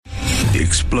The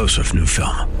explosive new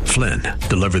film, Flynn,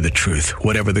 deliver the truth,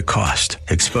 whatever the cost,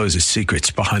 exposes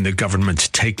secrets behind the government's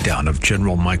takedown of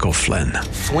General Michael Flynn.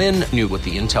 Flynn knew what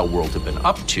the intel world had been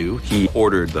up to. He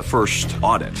ordered the first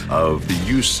audit of the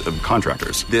use of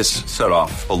contractors. This set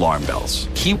off alarm bells.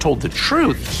 He told the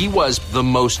truth. He was the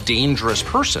most dangerous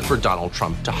person for Donald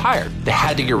Trump to hire. They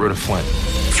had to get rid of Flynn.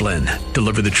 Flynn,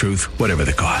 deliver the truth, whatever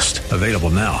the cost. Available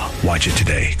now. Watch it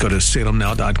today. Go to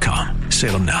salemnow.com.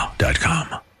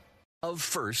 salemnow.com. Of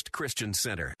First Christian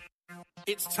Center.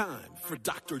 It's time for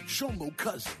Dr. Jomo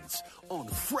Cousins on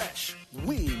Fresh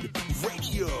Wind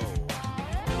Radio.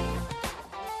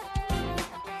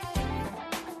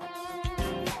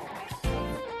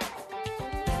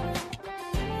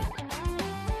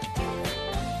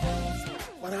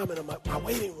 When I'm in my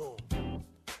waiting room,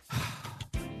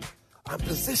 I'm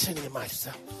positioning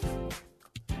myself.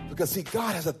 Because, see,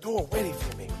 God has a door waiting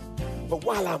for me. But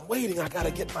while I'm waiting, I got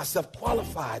to get myself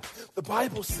qualified. The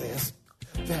Bible says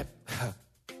that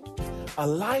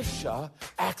Elisha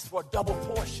asked for a double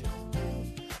portion.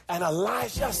 And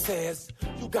Elijah says,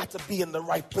 you got to be in the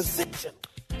right position.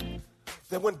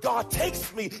 That when God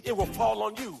takes me, it will fall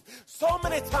on you. So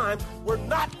many times, we're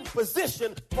not in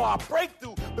position for our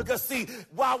breakthrough. Because, see,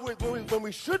 when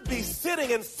we should be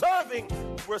sitting and serving,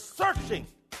 we're searching.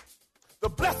 The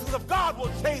blessings of God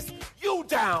will chase you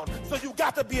down. So you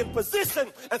got to be in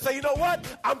position and say, you know what?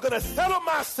 I'm going to settle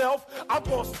myself. I'm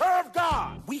going to serve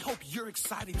God. We hope you're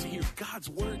excited to hear God's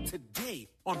word today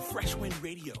on Fresh Wind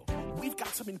Radio. We've got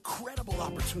some incredible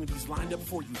opportunities lined up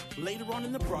for you later on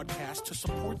in the broadcast to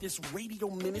support this radio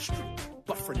ministry.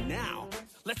 But for now,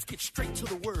 let's get straight to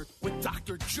the word with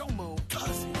Dr. Jomo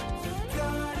Cousins.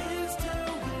 God is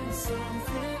doing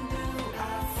something new.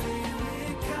 I feel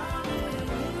it coming.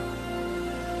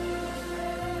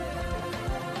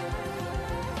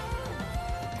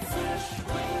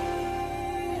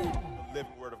 The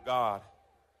living word of God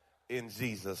in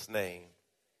Jesus' name.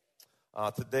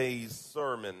 Today's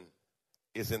sermon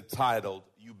is entitled,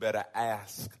 You Better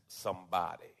Ask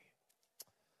Somebody.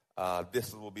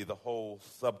 This will be the whole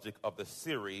subject of the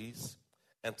series.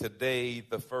 And today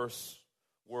the first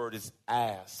word is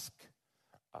ask.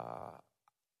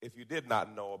 If you did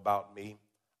not know about me,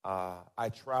 I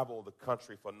traveled the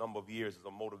country for a number of years as a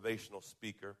motivational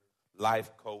speaker,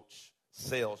 life coach,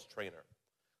 sales trainer.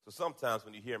 So sometimes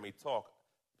when you hear me talk,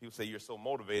 people say, you're so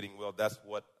motivating. Well, that's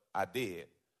what I did.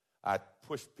 I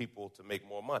pushed people to make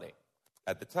more money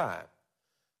at the time.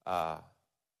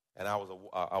 And I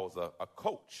was a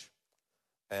coach.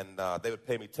 And they would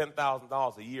pay me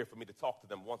 $10,000 a year for me to talk to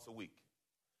them once a week.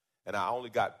 And I only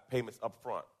got payments up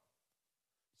front,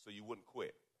 so you wouldn't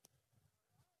quit.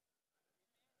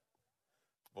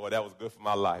 Boy, that was good for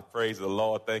my life. Praise the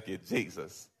Lord. Thank you,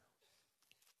 Jesus.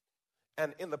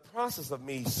 And in the process of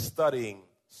me studying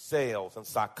sales and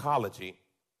psychology,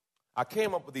 I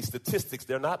came up with these statistics.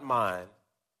 They're not mine,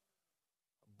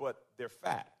 but they're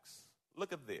facts.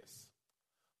 Look at this.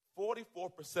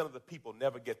 44% of the people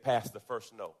never get past the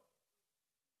first no.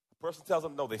 The person tells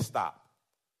them no, they stop.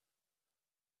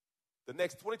 The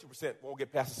next 22% won't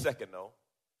get past the second no.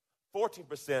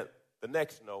 14%, the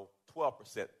next no,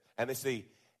 12%. And they say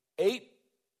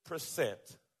 8%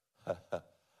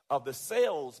 of the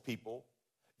salespeople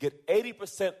get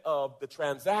 80% of the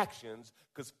transactions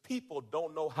because people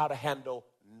don't know how to handle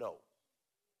no.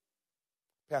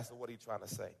 Pastor, what are you trying to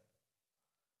say?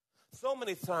 So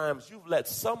many times you've let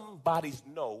somebody's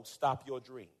no stop your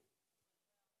dream.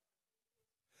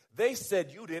 They said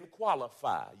you didn't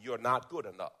qualify. You're not good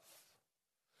enough.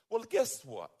 Well, guess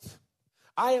what?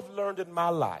 I have learned in my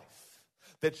life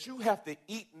that you have to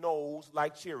eat no's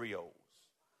like Cheerios.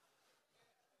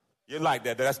 You like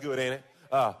that? That's good, ain't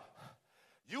it?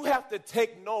 You have to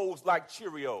take no's like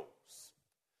Cheerios.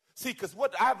 See, because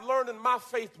what I've learned in my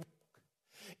faith,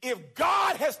 if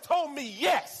God has told me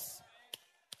yes,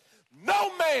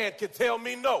 no man can tell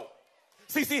me no.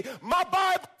 See, my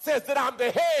Bible says that I'm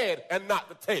the head and not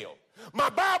the tail. My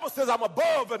Bible says I'm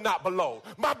above and not below.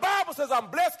 My Bible says I'm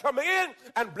blessed coming in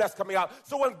and blessed coming out.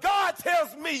 So when God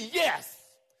tells me yes,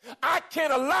 I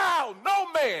can't allow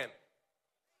no man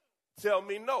tell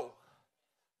me no.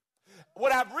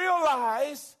 What I've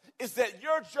realized is that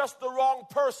you're just the wrong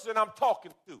person I'm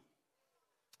talking to.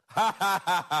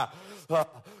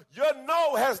 Your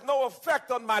no has no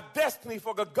effect on my destiny,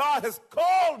 for God has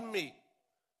called me.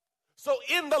 So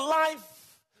in the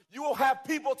life, you will have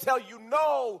people tell you,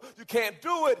 no, you can't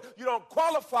do it, you don't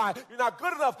qualify, you're not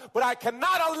good enough. But I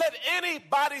cannot let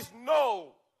anybody's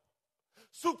no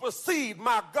supersede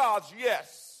my God's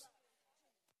yes.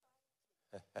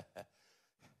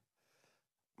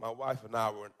 My wife and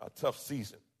I were in a tough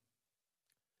season.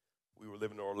 we were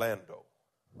living in Orlando.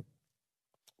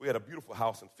 We had a beautiful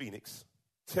house in Phoenix,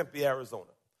 Tempe, Arizona.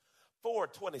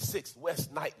 426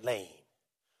 West Night Lane.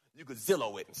 You could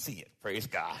Zillow it and see it. Praise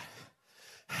God.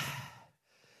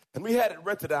 And we had it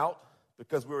rented out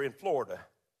because we were in Florida.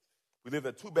 We lived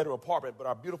in a 2-bedroom apartment, but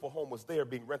our beautiful home was there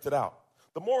being rented out.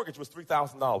 The mortgage was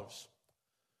 $3,000.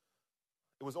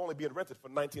 It was only being rented for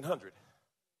 $1,900.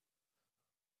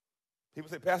 People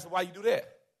say, Pastor, why you do that?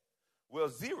 Well,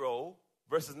 0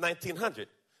 versus 1,900.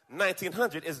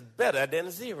 1,900 is better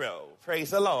than 0. Praise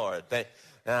the Lord.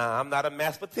 I'm not a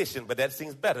mathematician, but that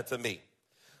seems better to me.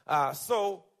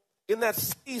 So in that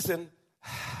season,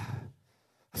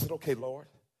 I said, okay, Lord,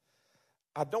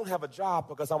 I don't have a job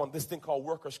because I'm on this thing called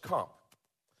workers' comp.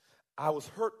 I was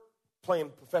hurt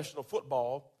playing professional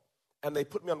football, and they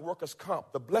put me on workers'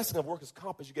 comp. The blessing of workers'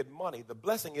 comp is you get money. The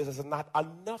blessing is it's not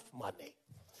enough money.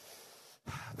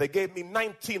 They gave me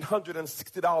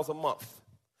 $1,960 a month.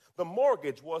 The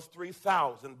mortgage was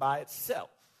 $3,000 by itself.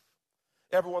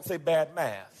 Everyone say bad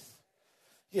math.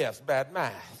 Yes, bad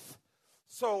math.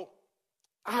 So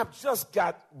I have just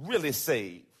got really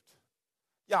saved.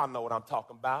 Y'all know what I'm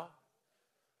talking about.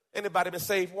 Anybody been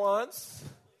saved once,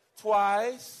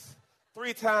 twice,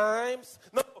 3 times?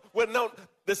 No,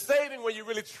 the saving when you're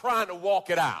really trying to walk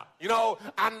it out. You know,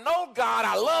 I know God,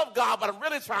 I love God, but I'm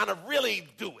really trying to really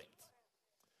do it.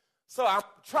 So I'm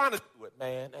trying to do it,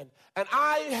 man. And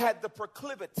I had the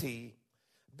proclivity,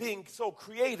 being so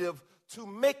creative, to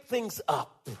make things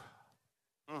up.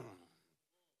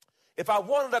 If I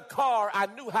wanted a car, I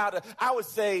knew how to, I would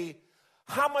say,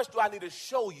 how much do I need to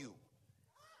show you?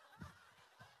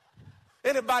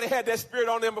 Anybody had that spirit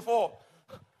on them before?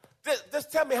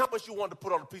 Just tell me how much you want to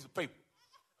put on a piece of paper.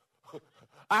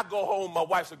 I go home, my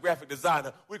wife's a graphic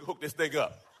designer, we can hook this thing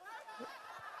up.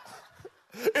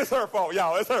 It's her fault,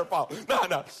 y'all. It's her fault.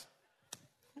 No.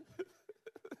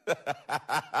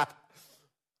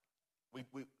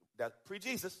 That's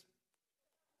pre-Jesus.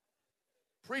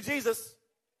 Pre-Jesus.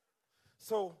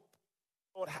 So,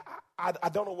 Lord, I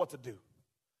don't know what to do.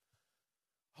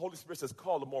 Holy Spirit says,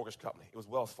 call the mortgage company. It was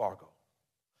Wells Fargo.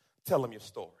 Tell them your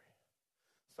story.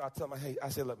 So I tell them, hey, I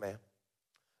said, look, man,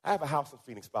 I have a house in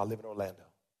Phoenix, but I live in Orlando.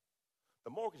 The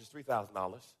mortgage is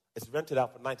 $3,000. It's rented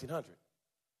out for $1,900.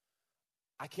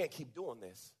 I can't keep doing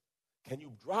this. Can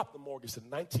you drop the mortgage to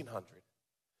 $1,900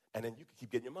 and then you can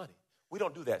keep getting your money? We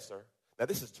don't do that, sir. Now,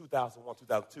 this is 2001,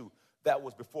 2002. That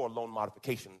was before loan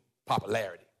modification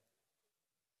popularity.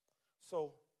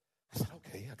 So I said,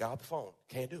 okay, I got off the phone.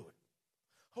 Can't do it.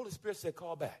 Holy Spirit said,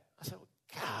 call back. I said,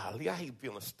 golly, I hate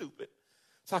feeling stupid.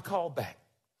 So I called back.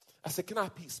 I said, can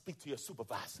I speak to your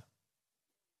supervisor?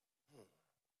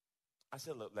 I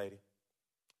said, look, lady,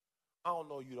 I don't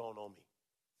know you don't know me.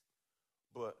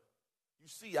 But you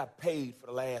see, I paid for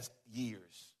the last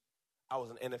years. I was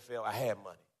in NFL. I had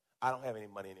money. I don't have any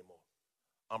money anymore.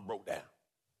 I'm broke down.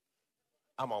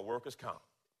 I'm on workers' comp.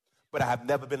 But I have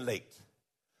never been late.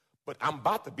 But I'm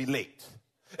about to be late.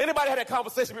 Anybody had that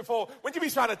conversation before? When you be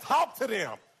trying to talk to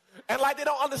them, and like they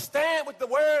don't understand what the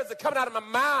words that are coming out of my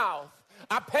mouth.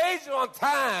 I paid you on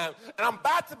time, and I'm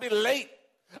about to be late.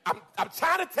 I'm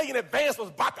trying to tell you in advance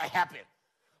what's about to happen.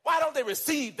 Why don't they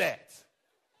receive that?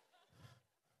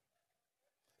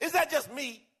 Is that just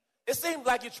me? It seems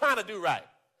like you're trying to do right.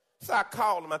 So I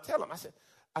called him. I tell him.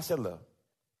 I said, look,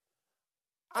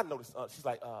 I noticed. She's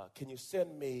like, can you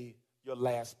send me your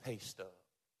last pay stub?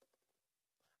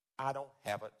 I don't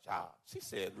have a job. She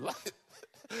said, look.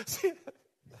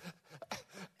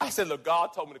 I said, look,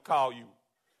 God told me to call you.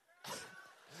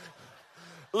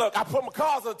 Look, I put my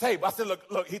cards on the table. I said,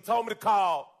 look, he told me to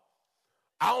call.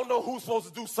 I don't know who's supposed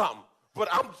to do something, but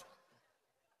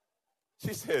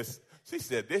she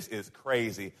said, this is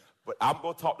crazy, but I'm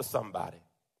going to talk to somebody.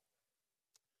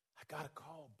 I got a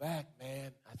call back,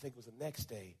 man. I think it was the next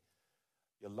day.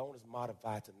 Your loan is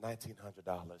modified to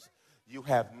 $1,900.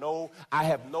 I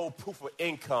have no proof of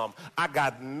income. I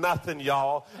got nothing,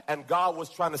 y'all. And God was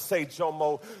trying to say,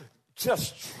 Jomo,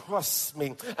 just trust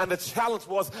me. And the challenge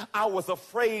was I was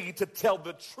afraid to tell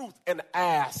the truth and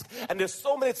ask. And there's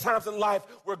so many times in life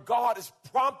where God is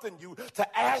prompting you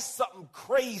to ask something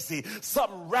crazy,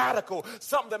 something radical,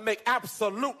 something that makes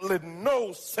absolutely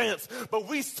no sense. But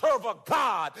we serve a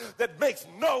God that makes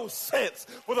no sense.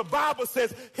 Well, the Bible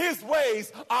says his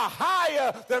ways are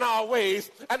higher than our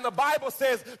ways. And the Bible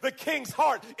says the king's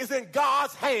heart is in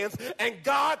God's hands, and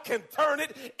God can turn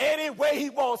it any way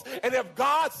he wants. And if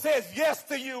God says yes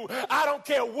to you, I don't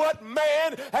care what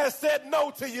man has said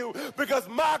no to you, because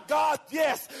my God,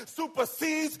 yes,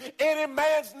 supersedes any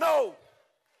man's no.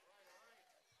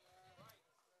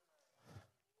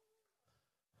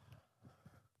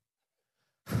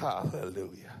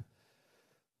 Hallelujah.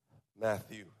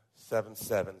 Matthew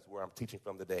 7:7 is where I'm teaching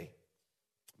from today.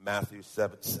 Matthew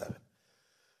 7:7.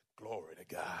 Glory to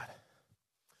God.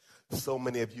 So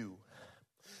many of you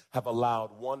have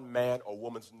allowed one man or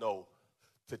woman's no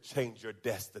to change your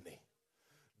destiny.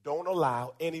 Don't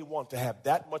allow anyone to have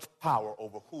that much power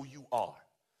over who you are.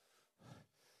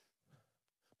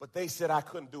 But they said I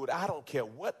couldn't do it. I don't care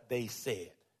what they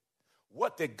said.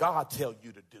 What did God tell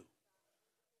you to do?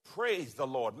 Praise the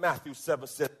Lord. Matthew 7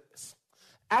 says,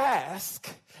 ask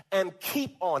and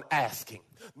keep on asking.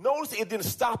 Notice it didn't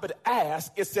stop at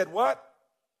ask. It said what?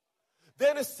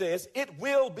 Then it says it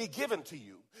will be given to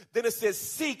you. Then it says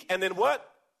seek, and then what?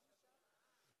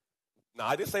 No,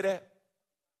 I didn't say that.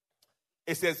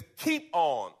 It says keep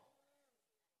on.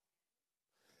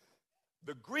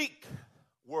 The Greek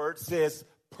word says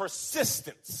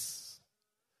persistence.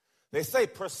 They say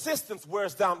persistence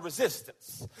wears down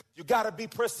resistance. You got to be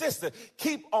persistent.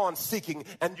 Keep on seeking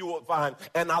and you will find.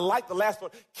 And I like the last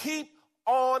one. Keep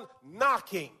on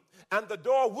knocking and the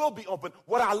door will be open.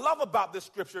 What I love about this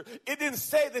scripture, it didn't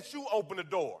say that you open the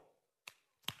door.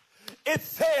 It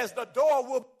says the door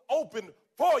will open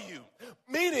for you,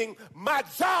 meaning my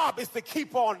job is to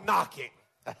keep on knocking.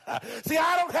 See,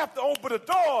 I don't have to open the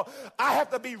door. I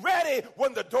have to be ready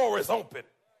when the door is open.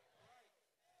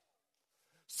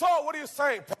 So what are you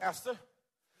saying, Pastor?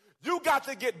 You got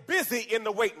to get busy in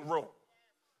the waiting room.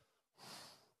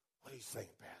 What are you saying,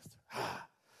 Pastor?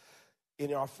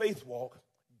 In our faith walk,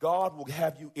 God will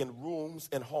have you in rooms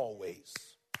and hallways.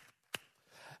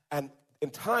 And in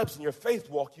times in your faith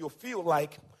walk, you'll feel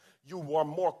like you are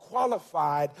more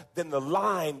qualified than the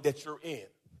line that you're in.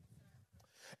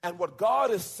 And what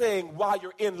God is saying while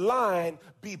you're in line,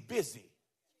 be busy.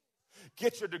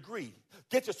 Get your degree.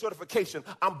 Get your certification.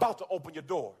 I'm about to open your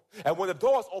door. And when the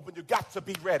door's open, you got to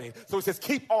be ready. So it says,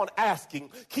 keep on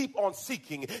asking, keep on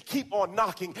seeking, keep on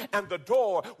knocking, and the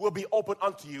door will be open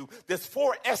unto you. There's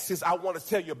 4 S's I want to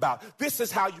tell you about. This is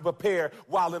how you prepare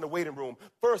while in the waiting room.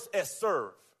 First S,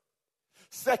 serve.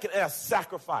 Second S,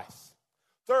 sacrifice.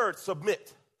 Third,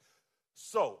 submit.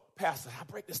 So, Pastor, I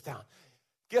break this down.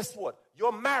 Guess what?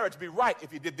 Your marriage be right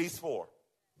if you did these 4.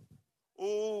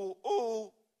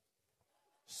 Ooh.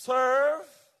 Serve,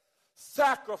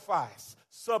 sacrifice,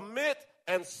 submit,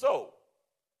 and sow.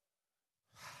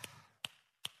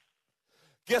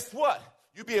 Guess what?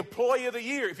 You'd be employee of the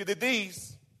year if you did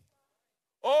these.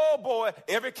 Oh, boy,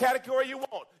 every category you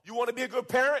want. You want to be a good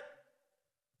parent?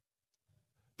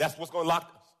 That's what's going to lock us.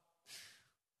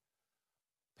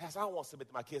 Pastor, I don't want to submit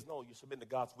to my kids. No, you submit to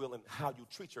God's will and how you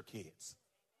treat your kids.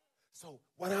 So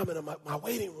when I'm in my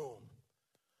waiting room,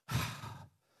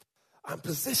 I'm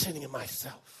positioning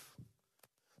myself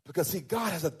because, see,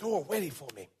 God has a door waiting for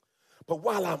me. But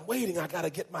while I'm waiting, I got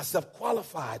to get myself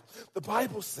qualified. The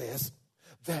Bible says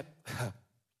that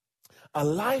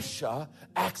Elisha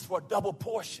asked for a double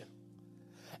portion.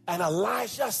 And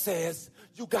Elijah says,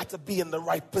 you got to be in the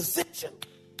right position.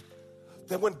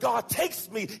 That when God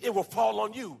takes me, it will fall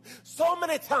on you. So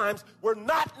many times we're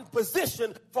not in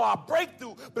position for our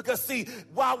breakthrough because, see,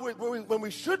 when we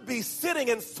should be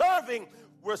sitting and serving,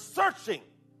 we're searching.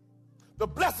 The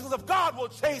blessings of God will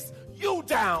chase you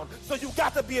down. So you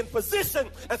got to be in position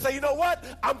and say, you know what?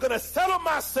 I'm going to settle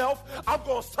myself. I'm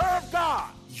going to serve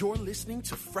God. You're listening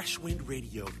to Fresh Wind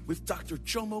Radio with Dr.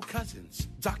 Jomo Cousins.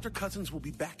 Dr. Cousins will be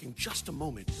back in just a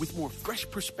moment with more fresh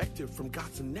perspective from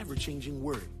God's never-changing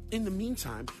word. In the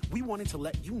meantime, we wanted to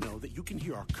let you know that you can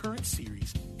hear our current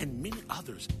series and many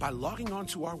others by logging on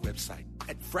to our website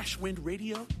at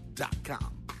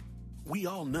freshwindradio.com. We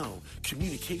all know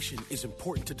communication is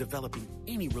important to developing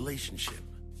any relationship.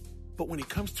 But when it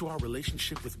comes to our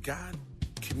relationship with God,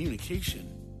 communication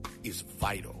is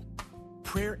vital.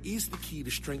 Prayer is the key to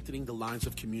strengthening the lines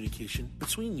of communication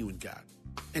between you and God.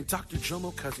 And Dr.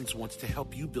 Jomo Cousins wants to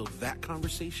help you build that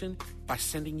conversation by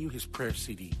sending you his prayer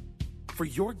CD. For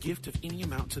your gift of any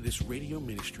amount to this radio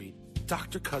ministry,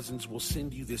 Dr. Cousins will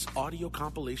send you this audio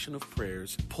compilation of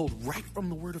prayers pulled right from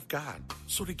the Word of God.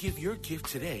 So to give your gift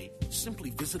today, simply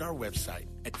visit our website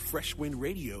at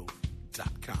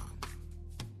freshwindradio.com.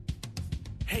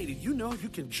 Hey, did you know you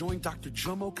can join Dr.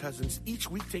 Jomo Cousins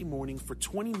each weekday morning for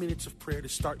 20 minutes of prayer to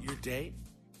start your day?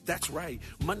 That's right.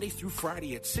 Monday through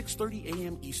Friday at 6:30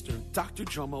 a.m. Eastern, Dr.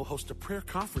 Jomo hosts a prayer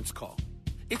conference call.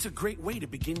 It's a great way to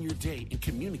begin your day in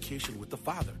communication with the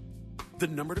Father. The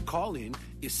number to call in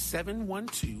is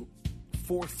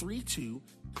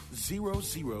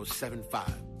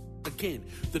 712-432-0075. Again,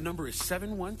 the number is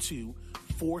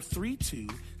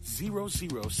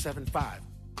 712-432-0075.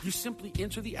 You simply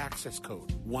enter the access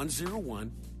code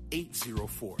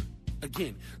 101804.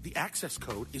 Again, the access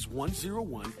code is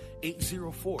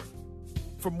 101804.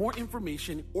 For more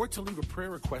information or to leave a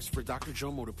prayer request for Dr.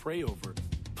 Jomo to pray over,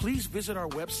 please visit our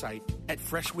website at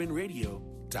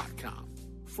freshwindradio.com.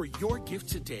 For your gift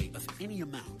today of any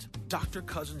amount, Dr.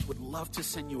 Cousins would love to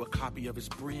send you a copy of his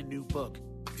brand new book,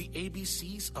 The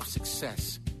ABCs of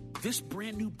Success. This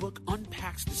brand new book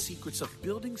unpacks the secrets of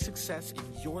building success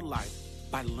in your life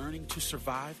by learning to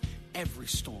survive every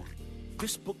storm.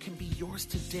 This book can be yours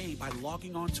today by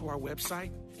logging on to our website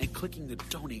and clicking the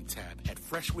Donate tab at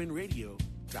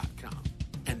freshwindradio.com.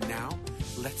 And now,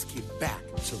 let's get back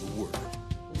to the Word.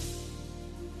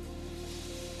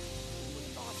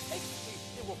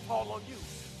 It will fall on you.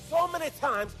 So many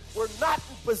times we're not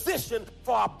in position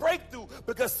for our breakthrough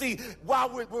because, see,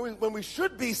 when we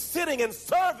should be sitting and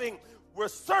serving, we're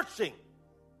searching.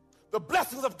 The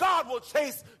blessings of God will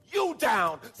chase you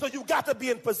down. So you got to be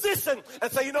in position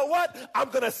and say, you know what? I'm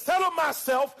going to settle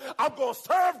myself. I'm going to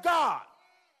serve God.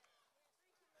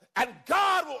 And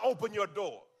God will open your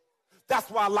door. That's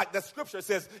why I like that scripture. It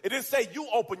says, it didn't say you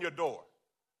open your door.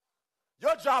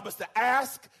 Your job is to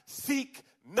ask, seek,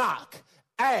 knock.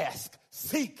 Ask,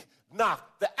 seek,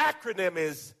 knock. The acronym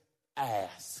is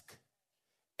ASK.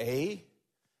 A-S-K.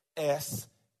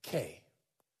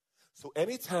 So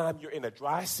anytime you're in a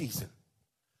dry season,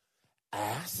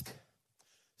 ask,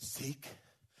 seek,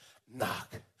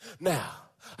 knock. Now,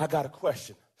 I got a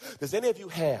question. Does any of you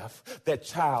have that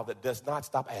child that does not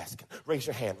stop asking? Raise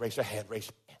your hand, raise your hand, raise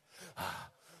your hand.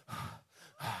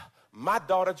 My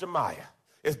daughter, Jemiah,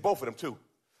 it's both of them too.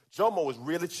 Jomo was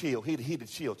really chill. He the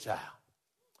chill child.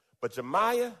 But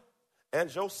Jemiah and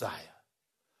Josiah,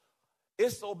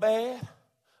 it's so bad,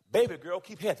 baby girl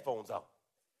keep headphones on.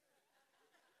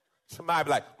 Jemiah be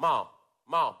like, Mom,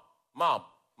 are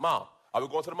we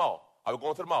going to the mall? Are we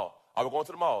going to the mall? Are we going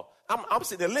to the mall? I'm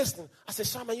sitting there listening. I said,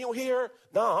 Shama, you don't hear her?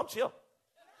 No, I'm chill.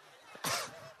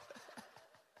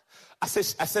 I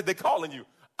said, they're calling you.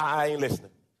 I ain't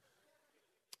listening.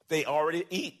 They've already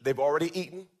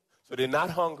eaten, so they're not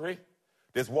hungry.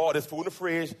 There's water, there's food in the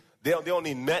fridge. They don't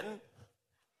need nothing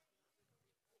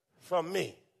from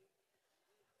me.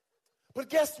 But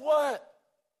guess what?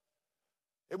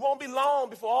 It won't be long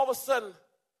before all of a sudden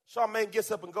Charmaine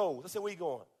gets up and goes. I said, where you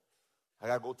going? I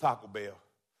got to go Taco Bell.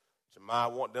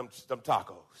 Jemiah want them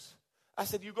tacos. I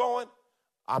said, you going?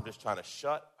 I'm just trying to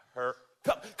shut her.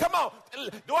 Come on.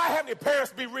 Do I have any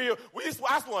parents be real? I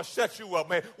just want to shut you up,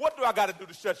 man. What do I got to do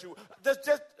to shut you up?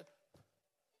 Just.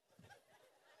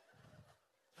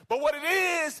 But what it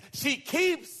is, she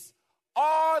keeps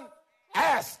on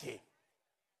asking.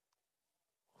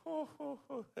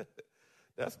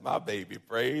 That's my baby.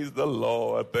 Praise the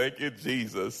Lord. Thank you,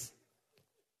 Jesus.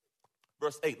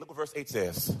 Verse 8. Look what verse 8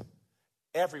 says.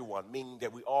 Everyone, meaning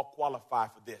that we all qualify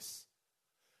for this.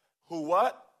 Who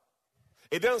what?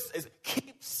 It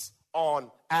keeps on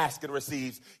asking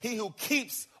receives. He who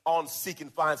keeps on seeking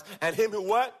finds. And him who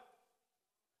what?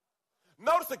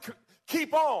 Notice it.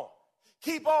 Keep on.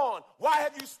 Keep on. Why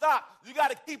have you stopped? You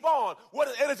got to keep on. What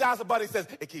does Energizer Bunny says?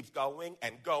 It keeps going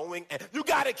and going. And you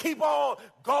got to keep on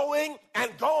going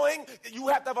and going. You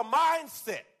have to have a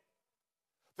mindset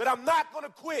that I'm not going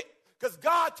to quit because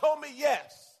God told me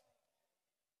yes.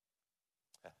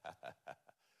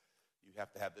 You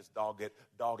have to have this dogged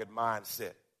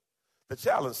mindset. The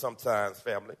challenge sometimes,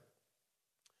 family,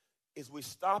 is we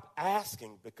stop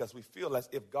asking because we feel as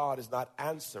if God is not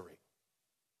answering.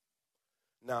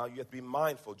 Now, you have to be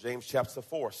mindful. James chapter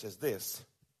 4 says this.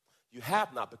 You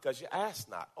have not because you ask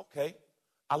not. Okay,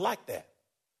 I like that.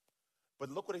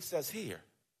 But look what he says here.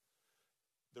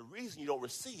 The reason you don't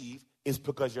receive is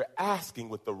because you're asking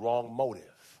with the wrong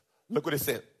motive. Look what it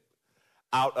said.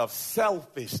 Out of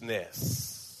selfishness,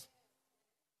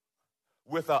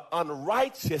 with an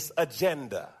unrighteous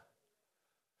agenda.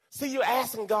 See, you're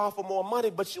asking God for more money,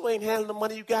 but you ain't handling the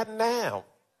money you got now.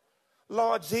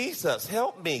 Lord Jesus,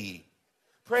 help me.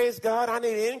 Praise God, I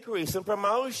need increase and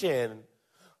promotion.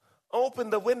 Open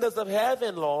the windows of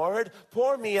heaven, Lord.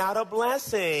 Pour me out a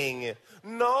blessing.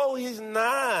 No, he's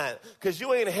not. Because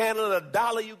you ain't handling a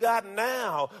dollar you got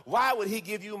now. Why would he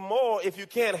give you more if you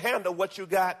can't handle what you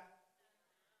got?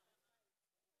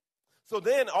 So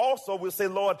then also we'll say,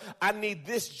 Lord, I need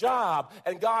this job.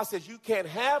 And God says, you can't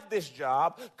have this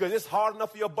job because it's hard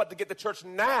enough for your butt to get to church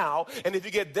now. And if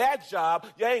you get that job,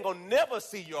 you ain't going to never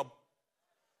see your...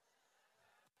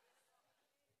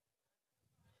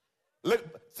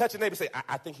 Look, touch your neighbor and say,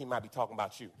 I think he might be talking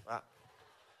about you.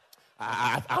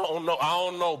 I don't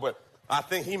know, but I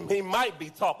think he might be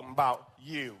talking about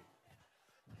you.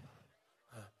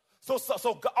 So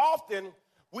often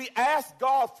we ask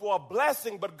God for a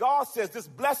blessing, but God says this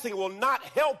blessing will not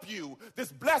help you.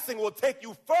 This blessing will take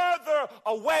you further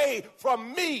away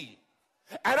from me.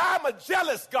 And I'm a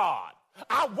jealous God.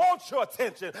 I want your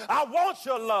attention. I want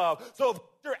your love. So if what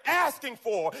you're asking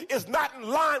for is not in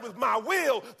line with my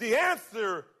will, the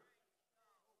answer.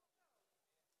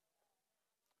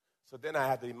 So then I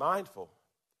have to be mindful.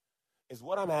 Is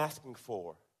what I'm asking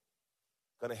for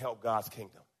going to help God's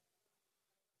kingdom?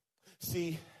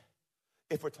 See,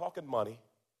 if we're talking money,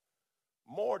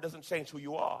 more doesn't change who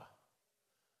you are.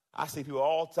 I see people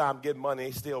all the time get money,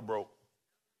 they still broke.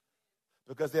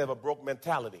 Because they have a broke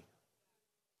mentality.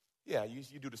 Yeah,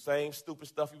 you do the same stupid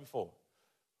stuff you before.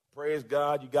 Praise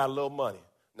God, you got a little money.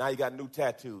 Now you got new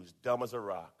tattoos, dumb as a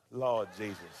rock. Lord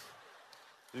Jesus.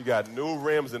 You got new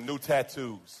rims and new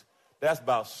tattoos. That's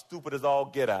about stupid as all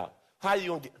get out. How you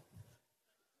going to get?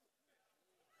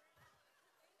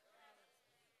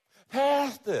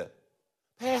 Pastor,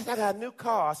 I got a new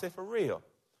car. I said, for real?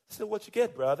 I said, what you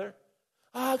get, brother?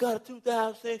 Oh, I got a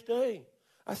 2016.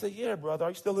 I said, yeah, brother. Are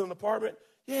you still in an apartment?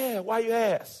 Yeah, why you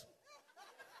ask?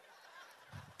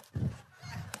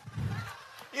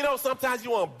 You know, sometimes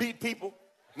you want to beat people.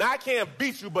 Now, I can't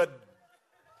beat you, but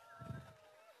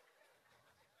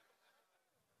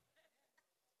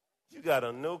you got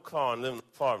a new car and live in an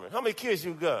apartment. How many kids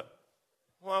you got?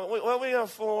 Well, we got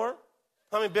 4.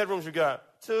 How many bedrooms you got?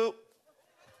 2.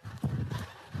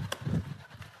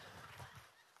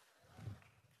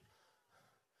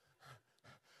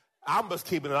 I'm just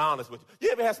keeping it honest with you.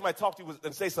 You ever have somebody talk to you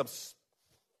and say something?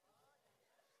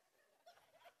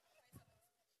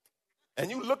 And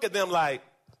you look at them like,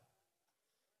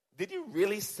 did you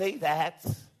really say that?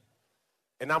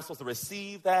 And I'm supposed to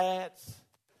receive that?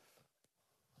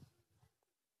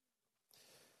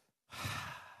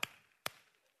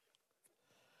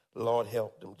 Lord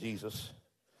help them, Jesus.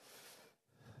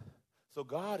 So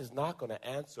God is not going to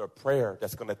answer a prayer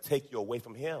that's going to take you away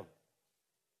from him.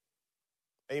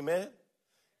 Amen?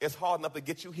 It's hard enough to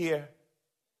get you here.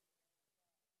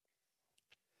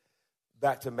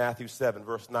 Back to Matthew 7,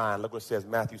 verse 9. Look what it says,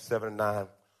 Matthew 7 and 9.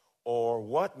 Or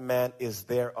what man is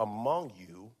there among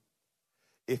you,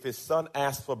 if his son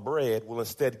asks for bread, will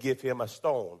instead give him a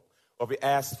stone? Or if he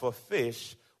asks for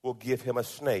fish, will give him a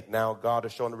snake? Now God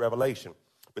is showing the revelation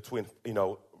between,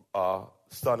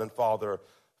 son and father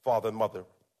and mother.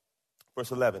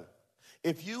 Verse 11.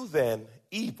 If you then,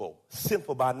 evil,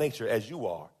 sinful by nature as you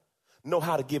are, know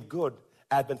how to give good,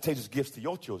 advantageous gifts to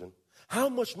your children, how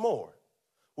much more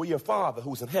will your Father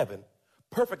who's in heaven,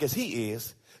 perfect as he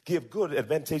is, give good,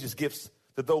 advantageous gifts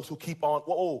to those who keep on?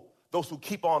 Those who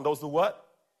keep on, those who what?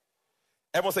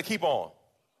 Everyone say keep on.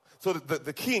 So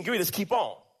the key ingredient is keep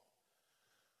on.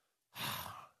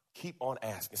 Keep on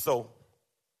asking. So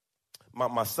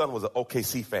my son was an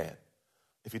OKC fan.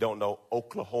 If you don't know,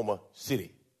 Oklahoma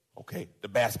City. Okay, the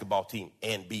basketball team,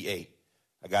 NBA.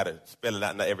 I got to spell it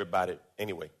out, not everybody.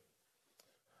 Anyway.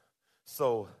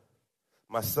 So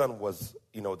my son was,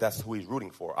 that's who he's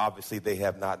rooting for. Obviously, they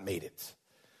have not made it.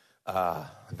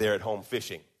 They're at home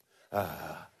fishing.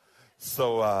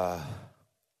 So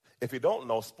if you don't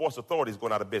know, Sports Authority is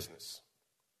going out of business.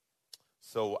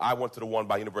 So I went to the one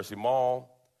by University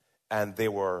Mall, and they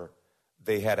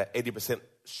had an 80%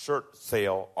 shirt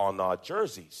sale on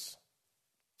jerseys.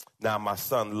 Now, my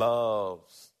son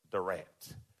loves Durant.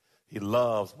 He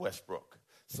loves Westbrook.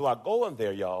 So I go in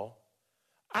there, y'all.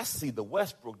 I see the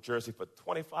Westbrook jersey for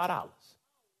 $25.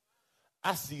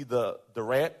 I see the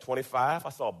Durant, $25. I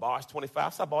saw Bosh,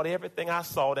 $25. So I bought everything I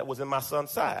saw that was in my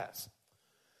son's size.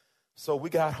 So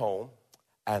we got home,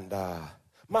 and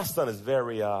my son is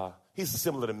very, he's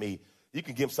similar to me. You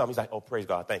can give him something, he's like, oh, praise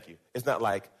God, thank you. It's not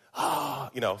like,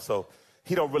 so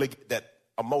he don't really get that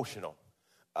emotional.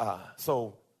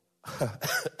 So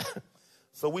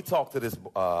we talked to this,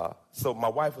 so my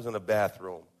wife was in the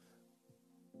bathroom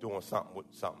doing something with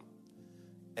something.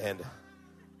 And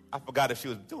I forgot if she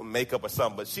was doing makeup or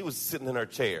something, but she was sitting in her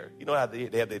chair. You know how they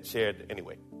have their chair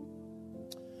anyway.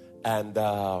 And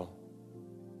I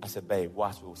said, babe,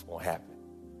 watch what's going to happen.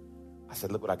 I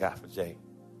said, look what I got for Jay.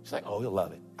 She's like, oh, he'll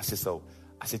love it. I said,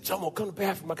 Jomo, come to the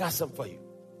bathroom. I got something for you.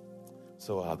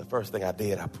 So the first thing I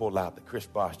did, I pulled out the Chris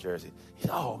Bosh jersey. He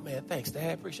said, oh, man, thanks,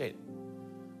 Dad. Appreciate it.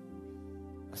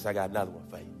 I said, I got another one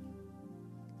for you.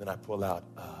 Then I pulled out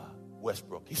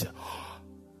Westbrook. He said, oh.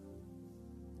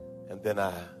 And then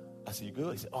I said, you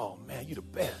good? He said, oh, man, you the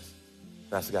best.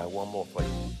 And I said, I got one more for you.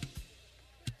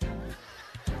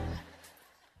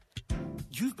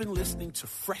 You've been listening to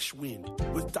Fresh Wind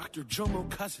with Dr. Jomo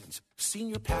Cousins,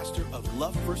 Senior Pastor of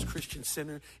Love First Christian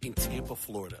Center in Tampa,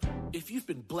 Florida. If you've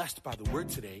been blessed by the word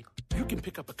today, you can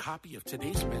pick up a copy of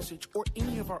today's message or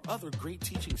any of our other great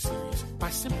teaching series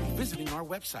by simply visiting our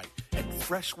website at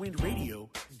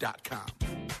freshwindradio.com.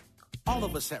 All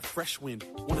of us at Fresh Wind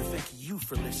want to thank you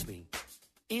for listening.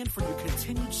 and for your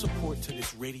continued support to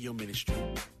this radio ministry.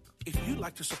 If you'd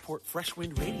like to support Fresh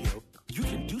Wind Radio, you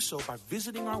can do so by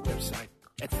visiting our website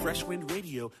at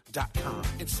freshwindradio.com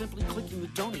and simply clicking the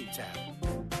Donate tab.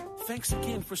 Thanks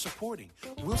again for supporting.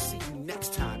 We'll see you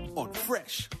next time on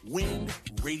Fresh Wind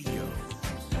Radio.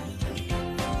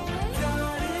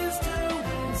 God is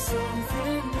doing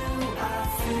something new. I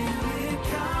feel it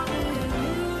coming.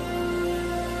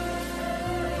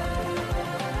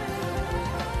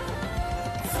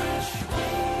 Fresh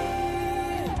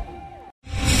Wind.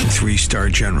 3-star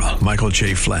General Michael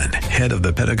J. Flynn, head of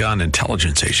the Pentagon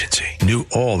Intelligence Agency, knew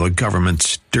all the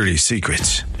government's dirty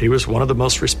secrets. He was one of the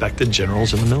most respected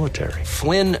generals in the military.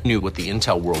 Flynn knew what the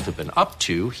intel world had been up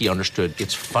to. He understood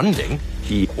its funding.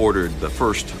 He ordered the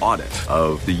first audit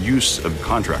of the use of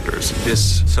contractors.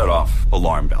 This set off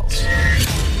alarm bells.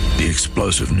 The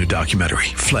explosive new documentary,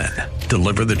 Flynn,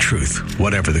 Deliver the Truth,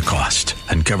 Whatever the Cost,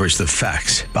 uncovers the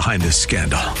facts behind this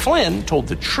scandal. Flynn told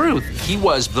the truth. He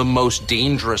was the most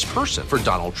dangerous person for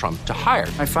Donald Trump to hire.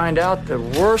 I find out the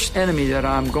worst enemy that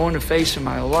I'm going to face in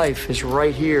my life is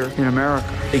right here in America.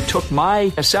 They took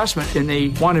my assessment and they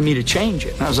wanted me to change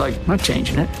it. And I was like, I'm not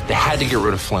changing it. They had to get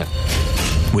rid of Flynn.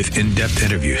 With in-depth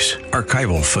interviews,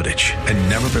 archival footage, and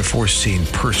never-before-seen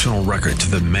personal records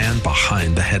of the man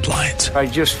behind the headlines. I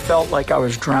just felt like I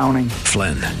was drowning.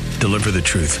 Flynn, Deliver the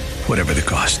Truth, Whatever the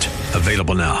Cost.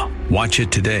 Available now. Watch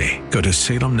it today. Go to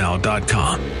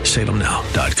salemnow.com.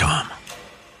 salemnow.com.